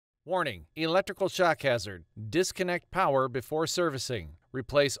Warning: electrical shock hazard. Disconnect power before servicing.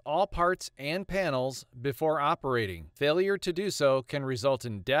 Replace all parts and panels before operating. Failure to do so can result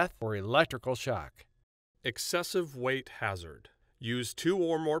in death or electrical shock. Excessive weight hazard. Use 2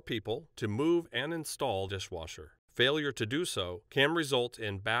 or more people to move and install dishwasher. Failure to do so can result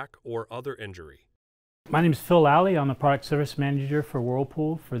in back or other injury. My name is Phil Lally. I'm the Product Service Manager for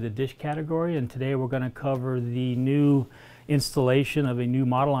Whirlpool for the dish category, and today we're going to cover the new installation of a new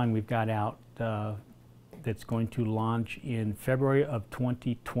model line we've got out that's going to launch in February of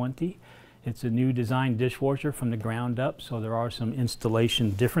 2020. It's a new design dishwasher from the ground up, so there are some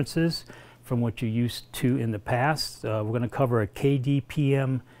installation differences from what you're used to in the past. We're going to cover a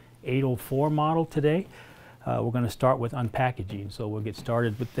KDPM 804 model today. We're going to start with unpackaging, so we'll get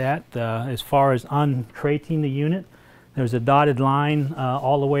started with that. As far as uncrating the unit, there's a dotted line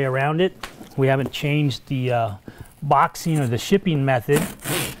all the way around it. We haven't changed the boxing or the shipping method,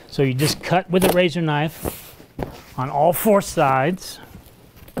 so you just cut with a razor knife on all 4 sides,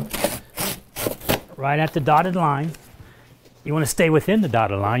 right at the dotted line. You want to stay within the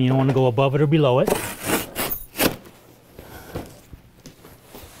dotted line. You don't want to go above it or below it.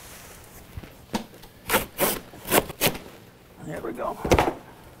 There we go.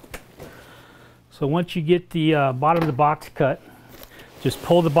 So once you get the bottom of the box cut, just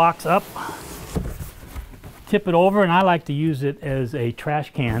pull the box up, tip it over, and I like to use it as a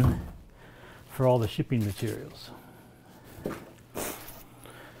trash can for all the shipping materials.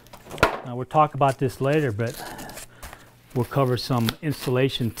 Now we'll talk about this later, but we'll cover some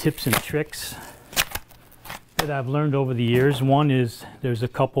installation tips and tricks that I've learned over the years. One is there's a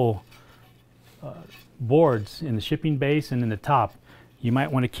couple boards in the shipping base and in the top. You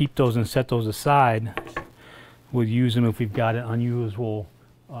might want to keep those and set those aside. We'll use them if we've got an unusual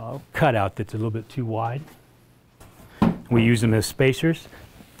cutout that's a little bit too wide. We use them as spacers.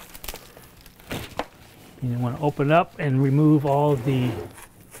 You want to open up and remove all the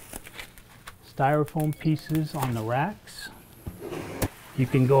styrofoam pieces on the racks. You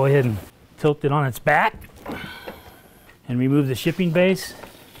can go ahead and tilt it on its back and remove the shipping base.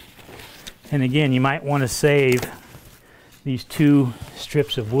 And again, you might want to save these 2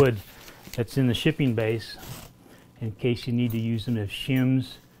 strips of wood that's in the shipping base in case you need to use them as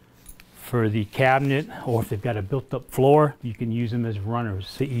shims for the cabinet, or if they've got a built-up floor, you can use them as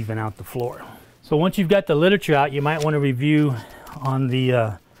runners to even out the floor. So once you've got the literature out, you might want to review on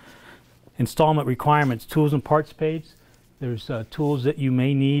the installment requirements tools and parts page. There's tools that you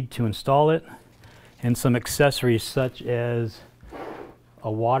may need to install it, and some accessories such as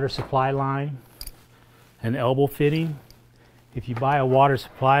a water supply line, an elbow fitting. If you buy a water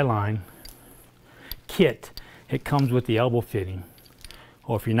supply line kit, it comes with the elbow fitting.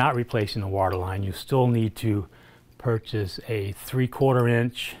 Or if you're not replacing the water line, you still need to purchase a 3/4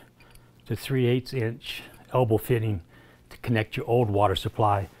 inch to 3/8 inch elbow fitting to connect your old water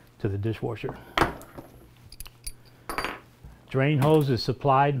supply to the dishwasher. Drain hose is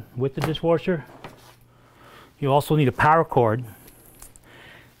supplied with the dishwasher. You also need a power cord.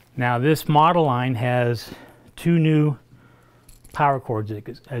 Now this model line has 2 new power cords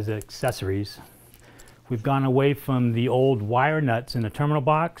as accessories. We've gone away from the old wire nuts in the terminal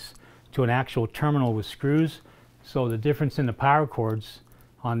box to an actual terminal with screws. So the difference in the power cords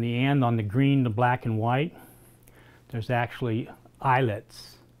on the end, on the green, the black and white, there's actually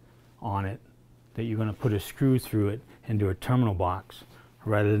eyelets on it that you're going to put a screw through it into a terminal box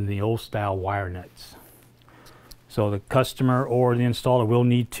rather than the old style wire nuts. So the customer or the installer will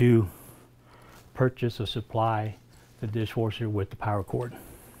need to purchase or supply the dishwasher with the power cord.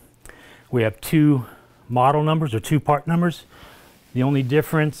 We have 2 model numbers or 2 part numbers. The only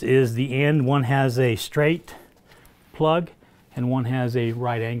difference is the end. One has a straight plug and one has a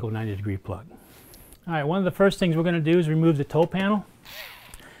right angle 90-degree plug. All right, one of the first things we're going to do is remove the toe panel.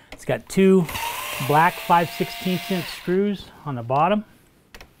 It's got 2 black 5/16 inch screws on the bottom.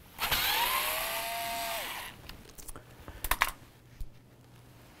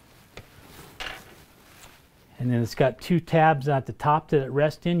 And then it's got 2 tabs at the top that it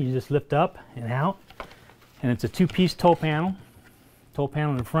rests in. You just lift up and out. And it's a 2-piece toe panel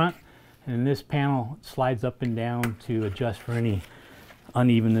in the front. And then this panel slides up and down to adjust for any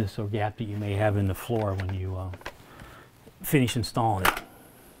unevenness or gap that you may have in the floor when you finish installing it.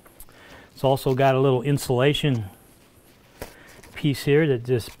 It's also got a little insulation piece here that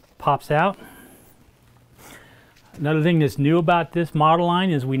just pops out. Another thing that's new about this model line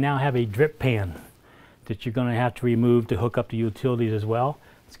is we now have a drip pan that you're going to have to remove to hook up the utilities as well.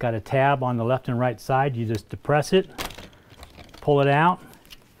 It's got a tab on the left and right side. You just depress it, pull it out,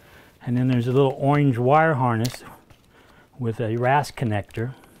 and then there's a little orange wire harness with a RAS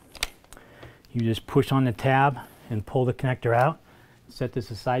connector You just push on the tab and pull the connector out. Set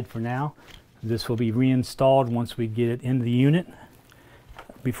this aside for now. This will be reinstalled once we get it into the unit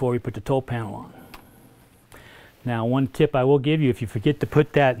before we put the toe panel on. Now, one tip I will give you, if you forget to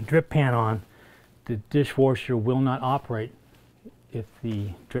put that drip pan on, the dishwasher will not operate if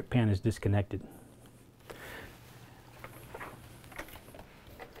the drip pan is disconnected.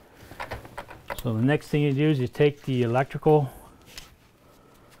 So the next thing you do is you take the electrical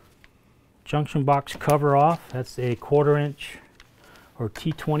junction box cover off. That's a 1/4 inch or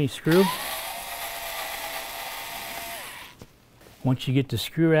T20 screw. Once you get the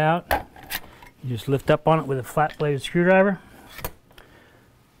screw out, you just lift up on it with a flat bladed screwdriver.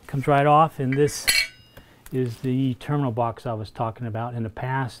 Comes right off, and this is the terminal box I was talking about. In the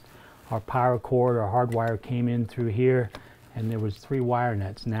past, our power cord or hardwire came in through here, and there was 3 wire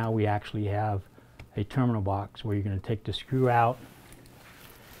nuts. Now we actually have a terminal box where you're going to take the screw out,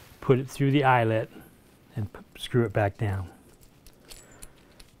 put it through the eyelet, and screw it back down.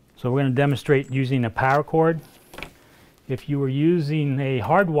 So we're going to demonstrate using a power cord. If you were using a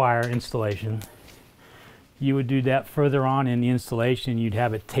hardwire installation, you would do that further on in the installation. You'd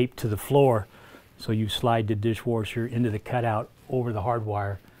have it taped to the floor, so you slide the dishwasher into the cutout over the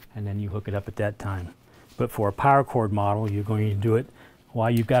hardwire, and then you hook it up at that time. But for a power cord model, you're going to do it while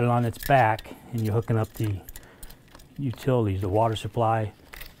you've got it on its back, and you're hooking up the utilities, the water supply,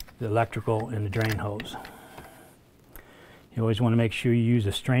 the electrical, and the drain hose. You always want to make sure you use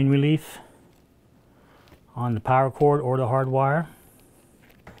a strain relief on the power cord or the hard wire.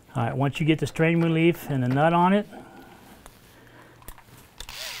 All right, once you get the strain relief and the nut on it,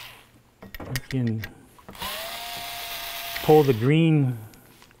 you can pull the green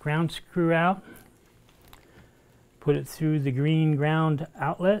ground screw out, put it through the green ground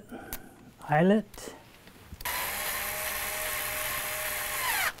eyelet.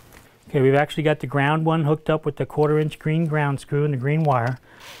 Okay, we've actually got the ground one hooked up with the 1/4 inch green ground screw and the green wire.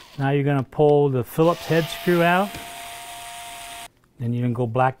 Now you're going to pull the Phillips head screw out. Then you can go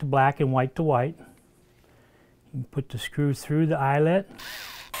black to black and white to white. You can put the screw through the eyelet.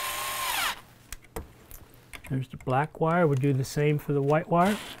 There's the black wire. We'll do the same for the white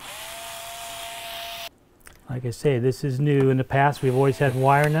wire. Like I say, this is new. In the past, we've always had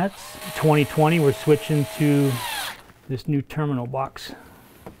wire nuts. 2020, we're switching to this new terminal box.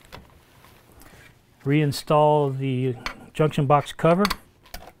 Reinstall the junction box cover.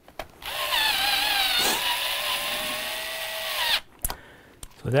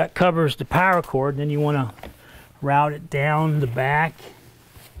 So that covers the power cord. Then you want to route it down the back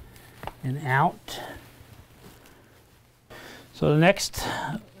and out. So the next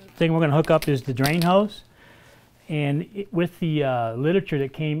thing we're going to hook up is the drain hose. And with the literature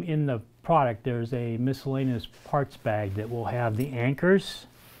that came in the product, there's a miscellaneous parts bag that will have the anchors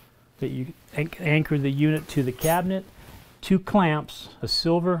that you anchor the unit to the cabinet, 2 clamps, a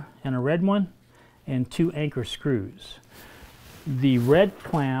silver and a red one, and 2 anchor screws. The red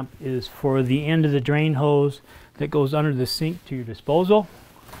clamp is for the end of the drain hose that goes under the sink to your disposal,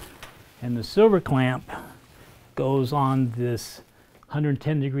 and the silver clamp goes on this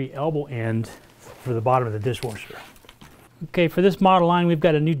 110-degree elbow end for the bottom of the dishwasher. Okay, for this model line, we've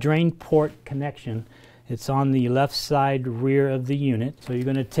got a new drain port connection. It's on the left side rear of the unit. So you're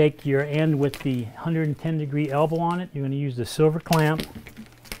going to take your end with the 110-degree elbow on it. You're going to use the silver clamp,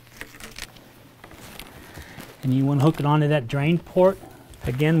 and you want to hook it onto that drain port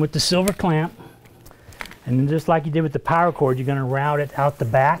again with the silver clamp. And then just like you did with the power cord, you're going to route it out the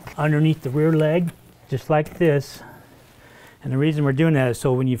back underneath the rear leg, just like this. And the reason we're doing that is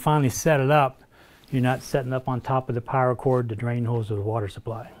so when you finally set it up, you're not setting up on top of the power cord, the drain hose, or the water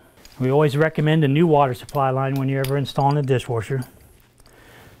supply. We always recommend a new water supply line when you're ever installing a dishwasher.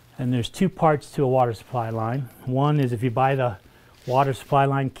 And there's 2 parts to a water supply line. One is if you buy the water supply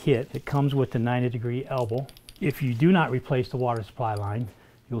line kit, it comes with the 90-degree elbow. If you do not replace the water supply line,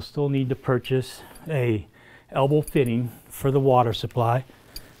 you'll still need to purchase a elbow fitting for the water supply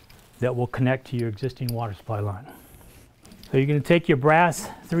that will connect to your existing water supply line. So you're going to take your brass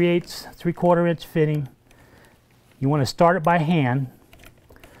 3/4 inch fitting. You want to start it by hand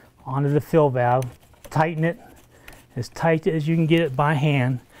onto the fill valve, tighten it as tight as you can get it by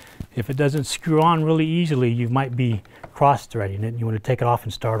hand. If it doesn't screw on really easily, you might be cross-threading it. You want to take it off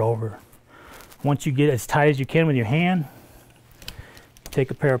and start over. Once you get it as tight as you can with your hand,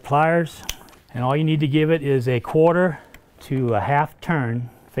 take a pair of pliers, and all you need to give it is a 1/4 to a 1/2 turn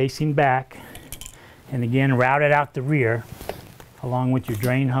facing back, and again route it out the rear along with your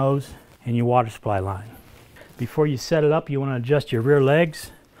drain hose and your water supply line. Before you set it up, you want to adjust your rear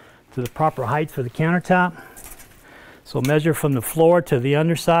legs to the proper height for the countertop. So measure from the floor to the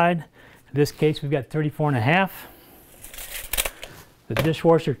underside, In this case, we've got 34.5. The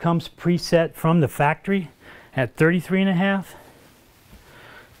dishwasher comes preset from the factory at 33.5.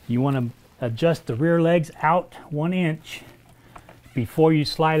 You want to adjust the rear legs out 1 inch before you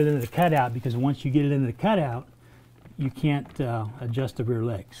slide it into the cutout, because once you get it into the cutout, you can't adjust the rear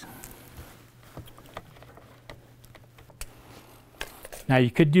legs. Now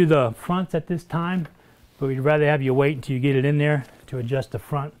you could do the fronts at this time, but we'd rather have you wait until you get it in there to adjust the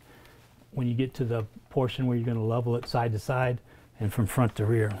front when you get to the portion where you're going to level it side to side and from front to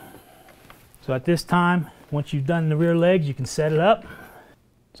rear. So at this time, once you've done the rear legs, you can set it up.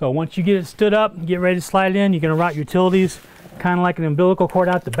 So once you get it stood up and get ready to slide it in, you're going to route utilities kind of like an umbilical cord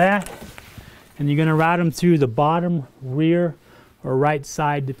out the back, and you're going to route them through the bottom, rear, or right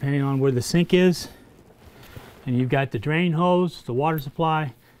side depending on where the sink is. And you've got the drain hose, the water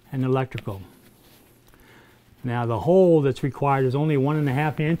supply, and the electrical. Now the hole that's required is only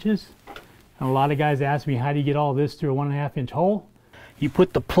 1.5 inches. And a lot of guys ask me, how do you get all this through a 1.5 inch hole? You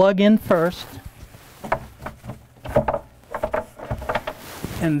put the plug in first,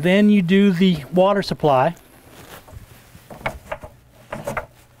 and then you do the water supply.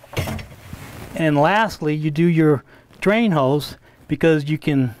 And lastly, you do your drain hose, because you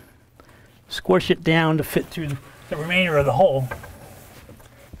can squish it down to fit through the remainder of the hole.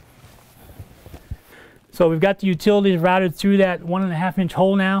 So we've got the utilities routed through that 1.5 inch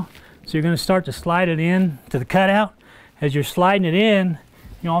hole now. So you're going to start to slide it in to the cutout. As you're sliding it in,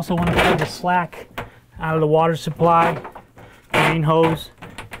 you also want to pull the slack out of the water supply, drain hose,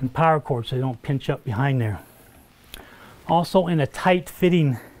 and power cord so they don't pinch up behind there. Also, in a tight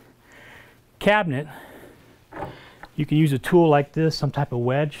fitting cabinet, you can use a tool like this, some type of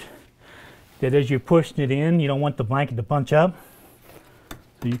wedge, that as you're pushing it in, you don't want the blanket to bunch up.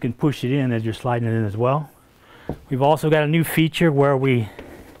 So you can push it in as you're sliding it in as well. We've also got a new feature where we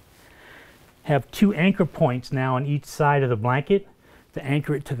have 2 anchor points now on each side of the blanket to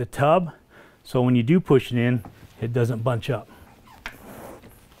anchor it to the tub. So when you do push it in, it doesn't bunch up.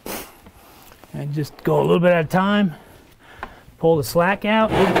 And just go a little bit at a time. Pull the slack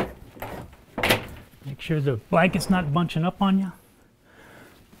out. Make sure the blanket's not bunching up on you.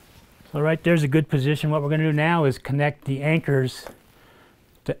 So right there's a good position. What we're going to do now is connect the anchors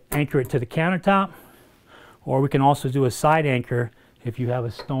to anchor it to the countertop, or we can also do a side anchor if you have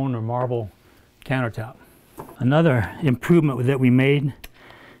a stone or marble countertop. Another improvement that we made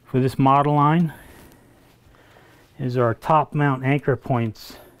for this model line is our top mount anchor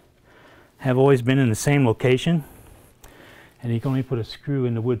points have always been in the same location, and you can only put a screw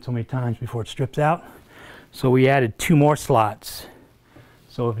in the wood so many times before it strips out. So we added 2 more slots.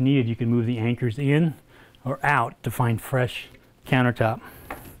 So if needed, you can move the anchors in or out to find fresh countertop.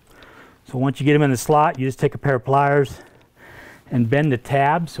 So once you get them in the slot, you just take a pair of pliers and bend the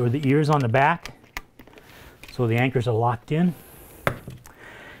tabs or the ears on the back so the anchors are locked in.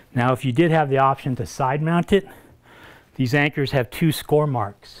 Now if you did have the option to side mount it, these anchors have 2 score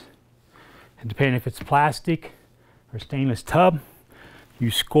marks. And depending if it's plastic or stainless tub,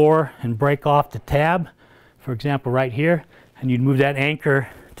 you score and break off the tab, for example right here, and you'd move that anchor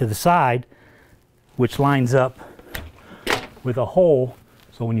to the side, which lines up with a hole.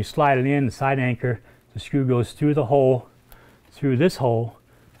 So when you slide it in, the side anchor, the screw goes through the hole, through this hole,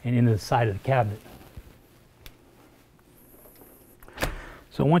 and into the side of the cabinet.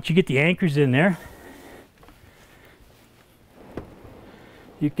 So once you get the anchors in there,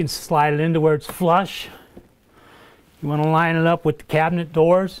 you can slide it into where it's flush. You want to line it up with the cabinet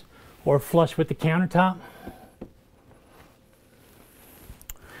doors or flush with the countertop.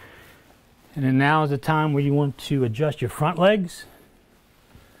 And then now is the time where you want to adjust your front legs.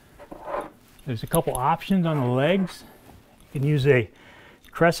 There's a couple options on the legs. You can use a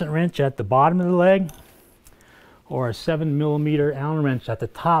crescent wrench at the bottom of the leg or a 7mm Allen wrench at the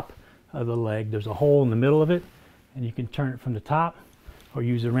top of the leg. There's a hole in the middle of it, and you can turn it from the top or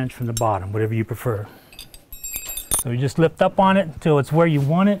use a wrench from the bottom, whatever you prefer. So you just lift up on it until it's where you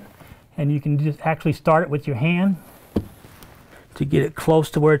want it, and you can just actually start it with your hand to get it close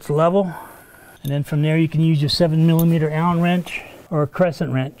to where it's level. And then from there you can use your 7mm Allen wrench or a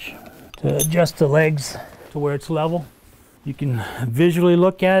crescent wrench to adjust the legs to where it's level. You can visually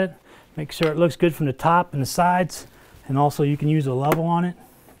look at it, make sure it looks good from the top and the sides, and also you can use a level on it.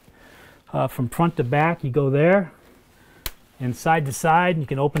 From front to back you go there, and side to side you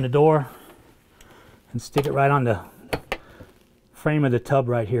can open the door and stick it right on the frame of the tub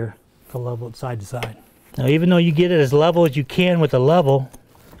right here to level it side to side. Now even though you get it as level as you can with a level,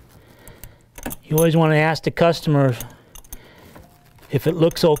 you always want to ask the customer if it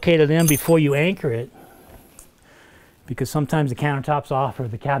looks okay to them before you anchor it, because sometimes the countertop's off or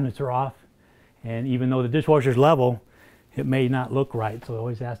the cabinets are off, And even though the dishwasher's level, it may not look right. So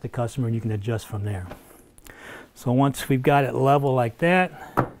always ask the customer and you can adjust from there. So once we've got it level like that,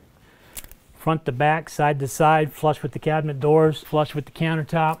 front to back, side to side, flush with the cabinet doors, flush with the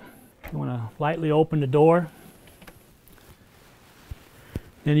countertop. You want to lightly open the door.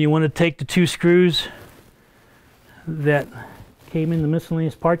 Then you want to take the 2 screws that came in the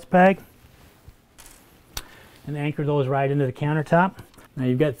miscellaneous parts bag and anchor those right into the countertop. Now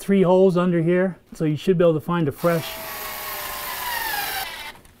you've got 3 holes under here, so you should be able to find a fresh.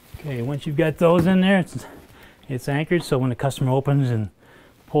 Okay, once you've got those in there, it's anchored, so when the customer opens and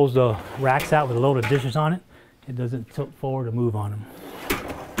pulls the racks out with a load of dishes on it, it doesn't tilt forward or move on them.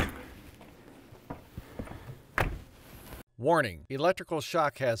 Warning: electrical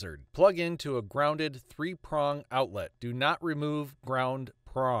shock hazard. Plug into a grounded 3-prong outlet. Do not remove ground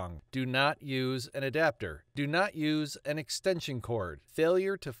prong. Do not use an adapter. Do not use an extension cord.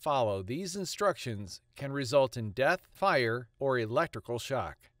 Failure to follow these instructions can result in death, fire, or electrical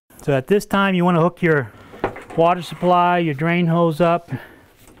shock. So at this time you want to hook your water supply, your drain hose up.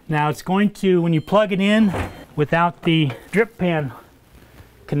 Now it's going to, when you plug it in without the drip pan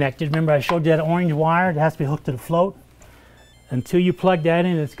connected, remember I showed you that orange wire that has to be hooked to the float? Until you plug that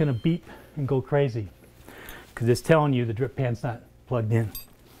in, it's going to beep and go crazy because it's telling you the drip pan's not plugged in.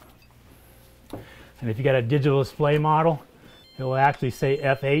 And if you got a digital display model, it will actually say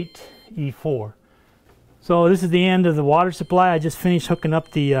F8 E4. So this is the end of the water supply. I just finished hooking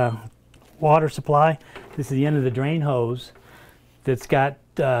up the water supply. This is the end of the drain hose that's got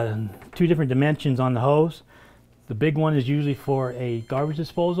 2 different dimensions on the hose. The big one is usually for a garbage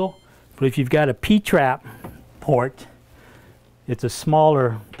disposal, but if you've got a P-trap port, it's a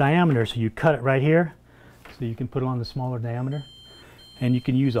smaller diameter, so you cut it right here so you can put it on the smaller diameter. And you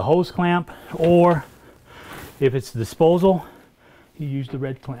can use a hose clamp, or if it's disposal, you use the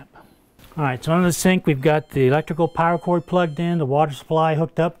red clamp. All right, so under the sink we've got the electrical power cord plugged in, the water supply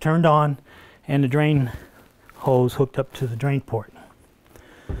hooked up, turned on, and the drain hose hooked up to the drain port.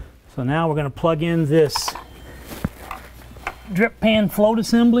 So now we're going to plug in this drip pan float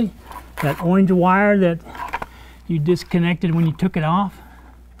assembly, that orange wire that you disconnected when you took it off.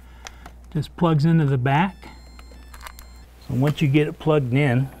 Just plugs into the back. So once you get it plugged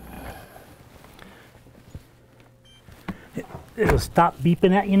in, it'll stop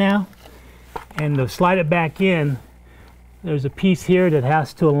beeping at you now. And to slide it back in, there's a piece here that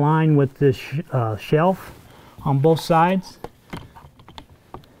has to align with this shelf on both sides.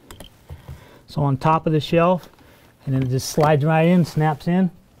 So on top of the shelf, and then it just slides right in, snaps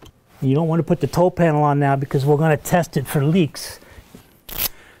in. You don't want to put the toe panel on now because we're going to test it for leaks.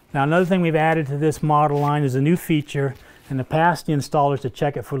 Now another thing we've added to this model line is a new feature. In the past, the installers to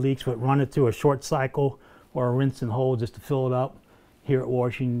check it for leaks would run it through a short cycle or a rinse and hold just to fill it up, hear it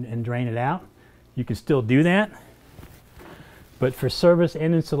washing and drain it out. You can still do that. But for service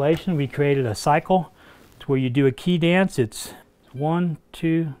and installation, we created a cycle to where you do a key dance. It's 1,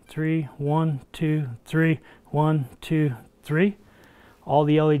 2, 3, 1, 2, 3, 1, 2, 3. All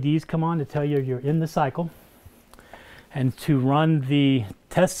the LEDs come on to tell you you're in the cycle. And to run the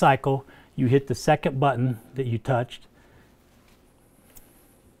test cycle, you hit the second button that you touched.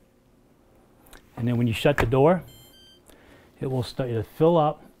 And then when you shut the door, it will start to fill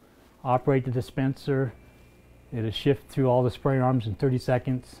up, operate the dispenser. It'll shift through all the spray arms in 30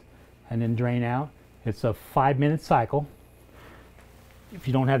 seconds and then drain out. It's a 5-minute cycle. If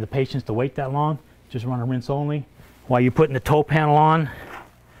you don't have the patience to wait that long, just run a rinse only. While you're putting the toe panel on,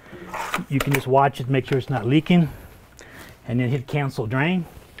 you can just watch it, make sure it's not leaking, and then hit cancel drain,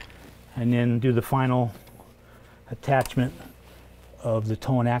 and then do the final attachment of the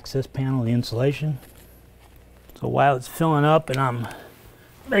toe and access panel, the insulation. So while it's filling up and I'm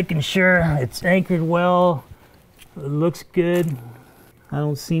making sure it's anchored well, it looks good, I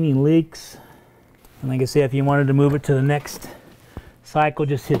don't see any leaks. And like I said, if you wanted to move it to the next cycle,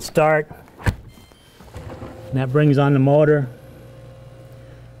 just hit start. And that brings on the motor.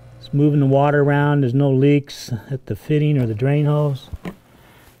 It's moving the water around. There's no leaks at the fitting or the drain hose.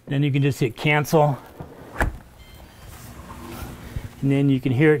 Then you can just hit cancel. And then you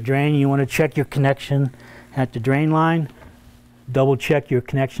can hear it drain. You want to check your connection at the drain line. Double check your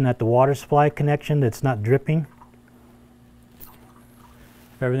connection at the water supply connection that's not dripping.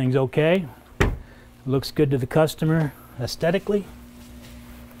 If everything's okay, looks good to the customer aesthetically,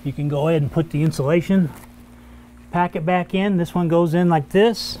 you can go ahead and put the insulation packet back in. This one goes in like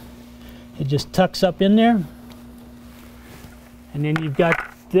this. It just tucks up in there. And then you've got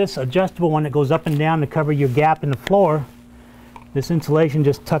this adjustable one that goes up and down to cover your gap in the floor. This insulation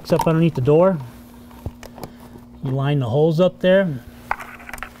just tucks up underneath the door. You line the holes up there.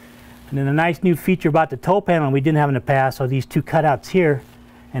 And then a nice new feature about the toe panel we didn't have in the past are these two cutouts here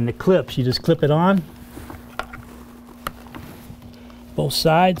and the clips. You just clip it on both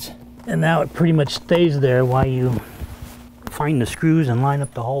sides, and now it pretty much stays there while you find the screws and line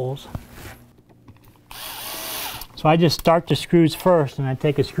up the holes. So I just start the screws first, and I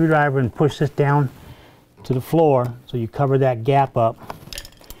take a screwdriver and push this down to the floor so you cover that gap up.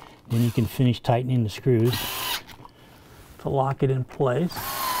 Then you can finish tightening the screws to lock it in place.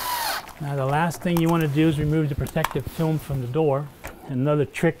 Now the last thing you want to do is remove the protective film from the door. Another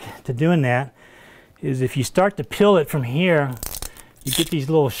trick to doing that is if you start to peel it from here, you get these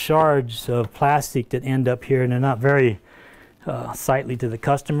little shards of plastic that end up here, and they're not very sightly to the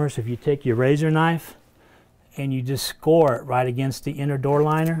customer. So if you take your razor knife and you just score it right against the inner door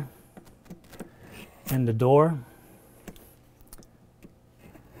liner and the door,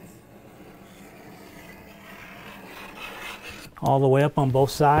 all the way up on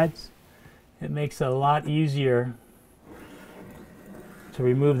both sides, it makes it a lot easier to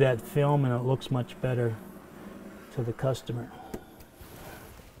remove that film, and it looks much better to the customer.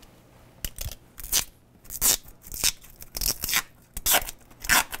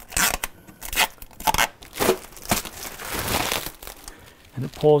 And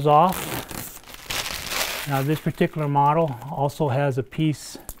it pulls off. Now this particular model also has a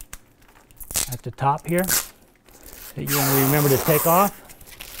piece at the top here that you want to remember to take off.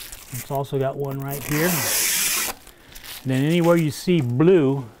 It's also got one right here. And then anywhere you see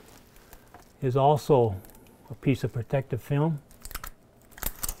blue is also a piece of protective film.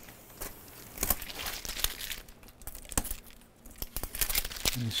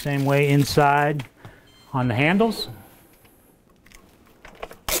 And the same way inside on the handles.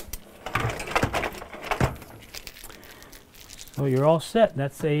 So you're all set.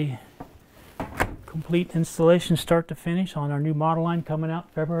 That's a complete installation start to finish on our new model line coming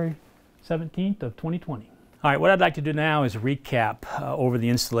out February 17th of 2020. All right, what I'd like to do now is recap over the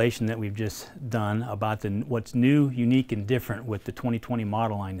installation that we've just done about what's new, unique, and different with the 2020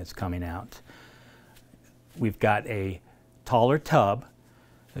 model line that's coming out. We've got a taller tub.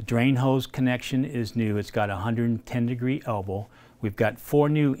 The drain hose connection is new. It's got a 110-degree elbow. We've got 4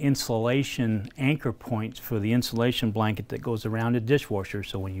 new insulation anchor points for the insulation blanket that goes around the dishwasher,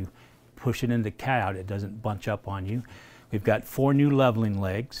 so when you push it in the cutout, it doesn't bunch up on you. We've got 4 new leveling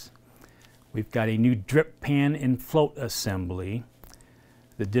legs. We've got a new drip pan and float assembly.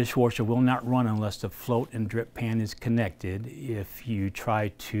 The dishwasher will not run unless the float and drip pan is connected. If you try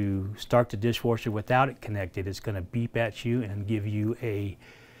to start the dishwasher without it connected, it's going to beep at you and give you a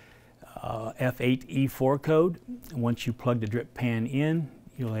F8E4 code. Once you plug the drip pan in,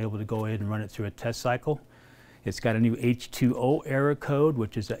 you'll be able to go ahead and run it through a test cycle. It's got a new H2O error code,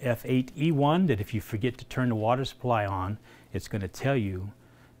 which is a F8E1, that if you forget to turn the water supply on, it's going to tell you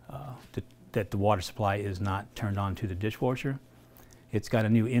that the water supply is not turned on to the dishwasher. It's got a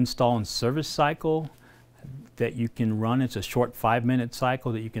new install and service cycle that you can run. It's a short 5-minute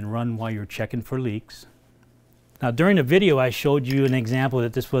cycle that you can run while you're checking for leaks. Now during the video I showed you an example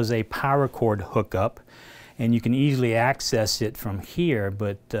that this was a power cord hookup, and you can easily access it from here,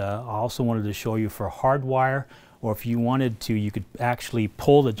 but I also wanted to show you for hardwire, or if you wanted to, you could actually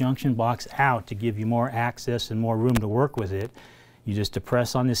pull the junction box out to give you more access and more room to work with it. You just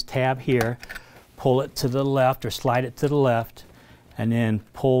press on this tab here, pull it to the left or slide it to the left, and then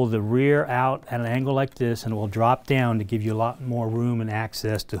pull the rear out at an angle like this, and it will drop down to give you a lot more room and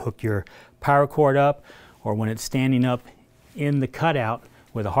access to hook your power cord up, or when it's standing up in the cutout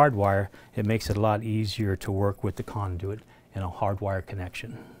with a hard wire, it makes it a lot easier to work with the conduit and a hard wire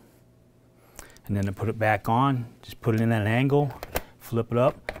connection. And then to put it back on, just put it in at an angle, flip it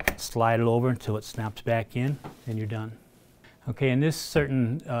up, slide it over until it snaps back in, and you're done. Okay, in this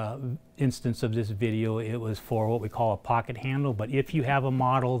certain instance of this video, it was for what we call a pocket handle, but if you have a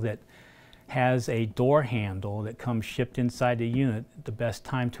model that has a door handle that comes shipped inside the unit, the best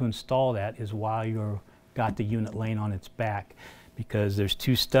time to install that is while you've got the unit laying on its back, because there's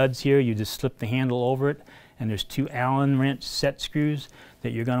 2 studs here. You just slip the handle over it, and there's 2 Allen wrench set screws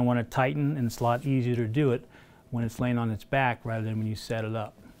that you're going to want to tighten, and it's a lot easier to do it when it's laying on its back rather than when you set it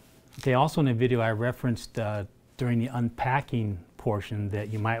up. Okay, also in the video I referenced during the unpacking portion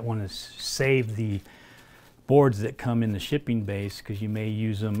that you might want to save the boards that come in the shipping base, because you may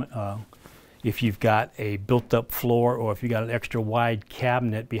use them if you've got a built-up floor, or if you've got an extra wide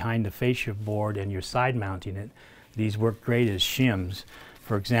cabinet behind the fascia board and you're side mounting it. These work great as shims.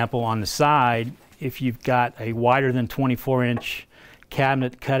 For example, on the side, if you've got a wider than 24-inch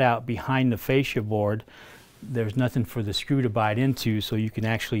cabinet cut out behind the fascia board, there's nothing for the screw to bite into, so you can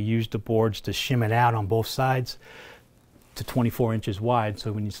actually use the boards to shim it out on both sides to 24 inches wide,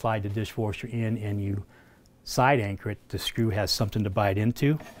 so when you slide the dishwasher in and you side anchor it, the screw has something to bite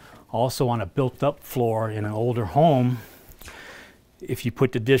into. Also, on a built-up floor in an older home, if you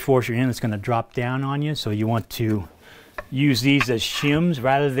put the dishwasher in, it's going to drop down on you, so you want to use these as shims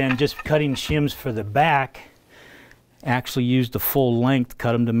rather than just cutting shims for the back. Actually use the full length,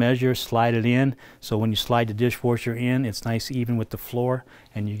 cut them to measure, slide it in, so when you slide the dishwasher in, it's nice even with the floor,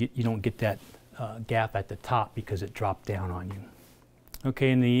 and you don't get that gap at the top because it dropped down on you.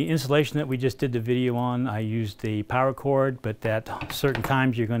 Okay, in the installation that we just did the video on, I used the power cord, but at certain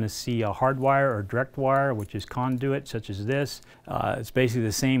times you're going to see a hard wire or direct wire, which is conduit, such as this. It's basically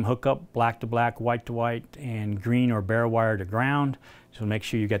the same hookup, black to black, white to white, and green or bare wire to ground. So make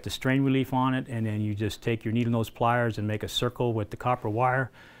sure you get the strain relief on it, and then you just take your needle nose pliers and make a circle with the copper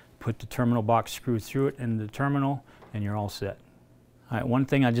wire, put the terminal box screw through it in the terminal, and you're all set. All right, one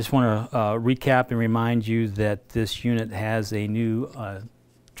thing I just want to recap and remind you that this unit has a new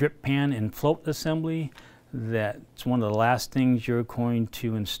drip pan and float assembly. That's one of the last things you're going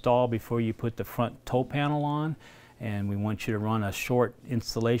to install before you put the front toe panel on. And we want you to run a short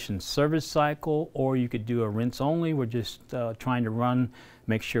installation service cycle, or you could do a rinse only. We're just trying to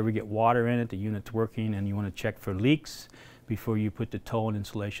make sure we get water in it, the unit's working, and you want to check for leaks before you put the toe and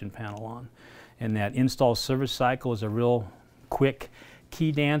insulation panel on. And that install service cycle is a real quick key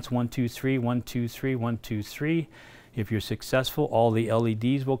dance, 1, 2, 3, 1, 2, 3, 1, 2, 3. If you're successful, all the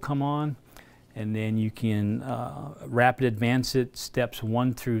LEDs will come on, and then you can rapid advance it steps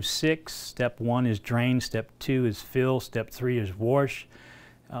 1 through 6. Step 1 is drain, step 2 is fill, step 3 is wash.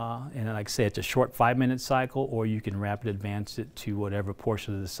 And like I say, it's a short 5-minute cycle, or you can rapid advance it to whatever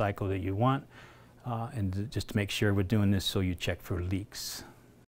portion of the cycle that you want. And just to make sure we're doing this so you check for leaks.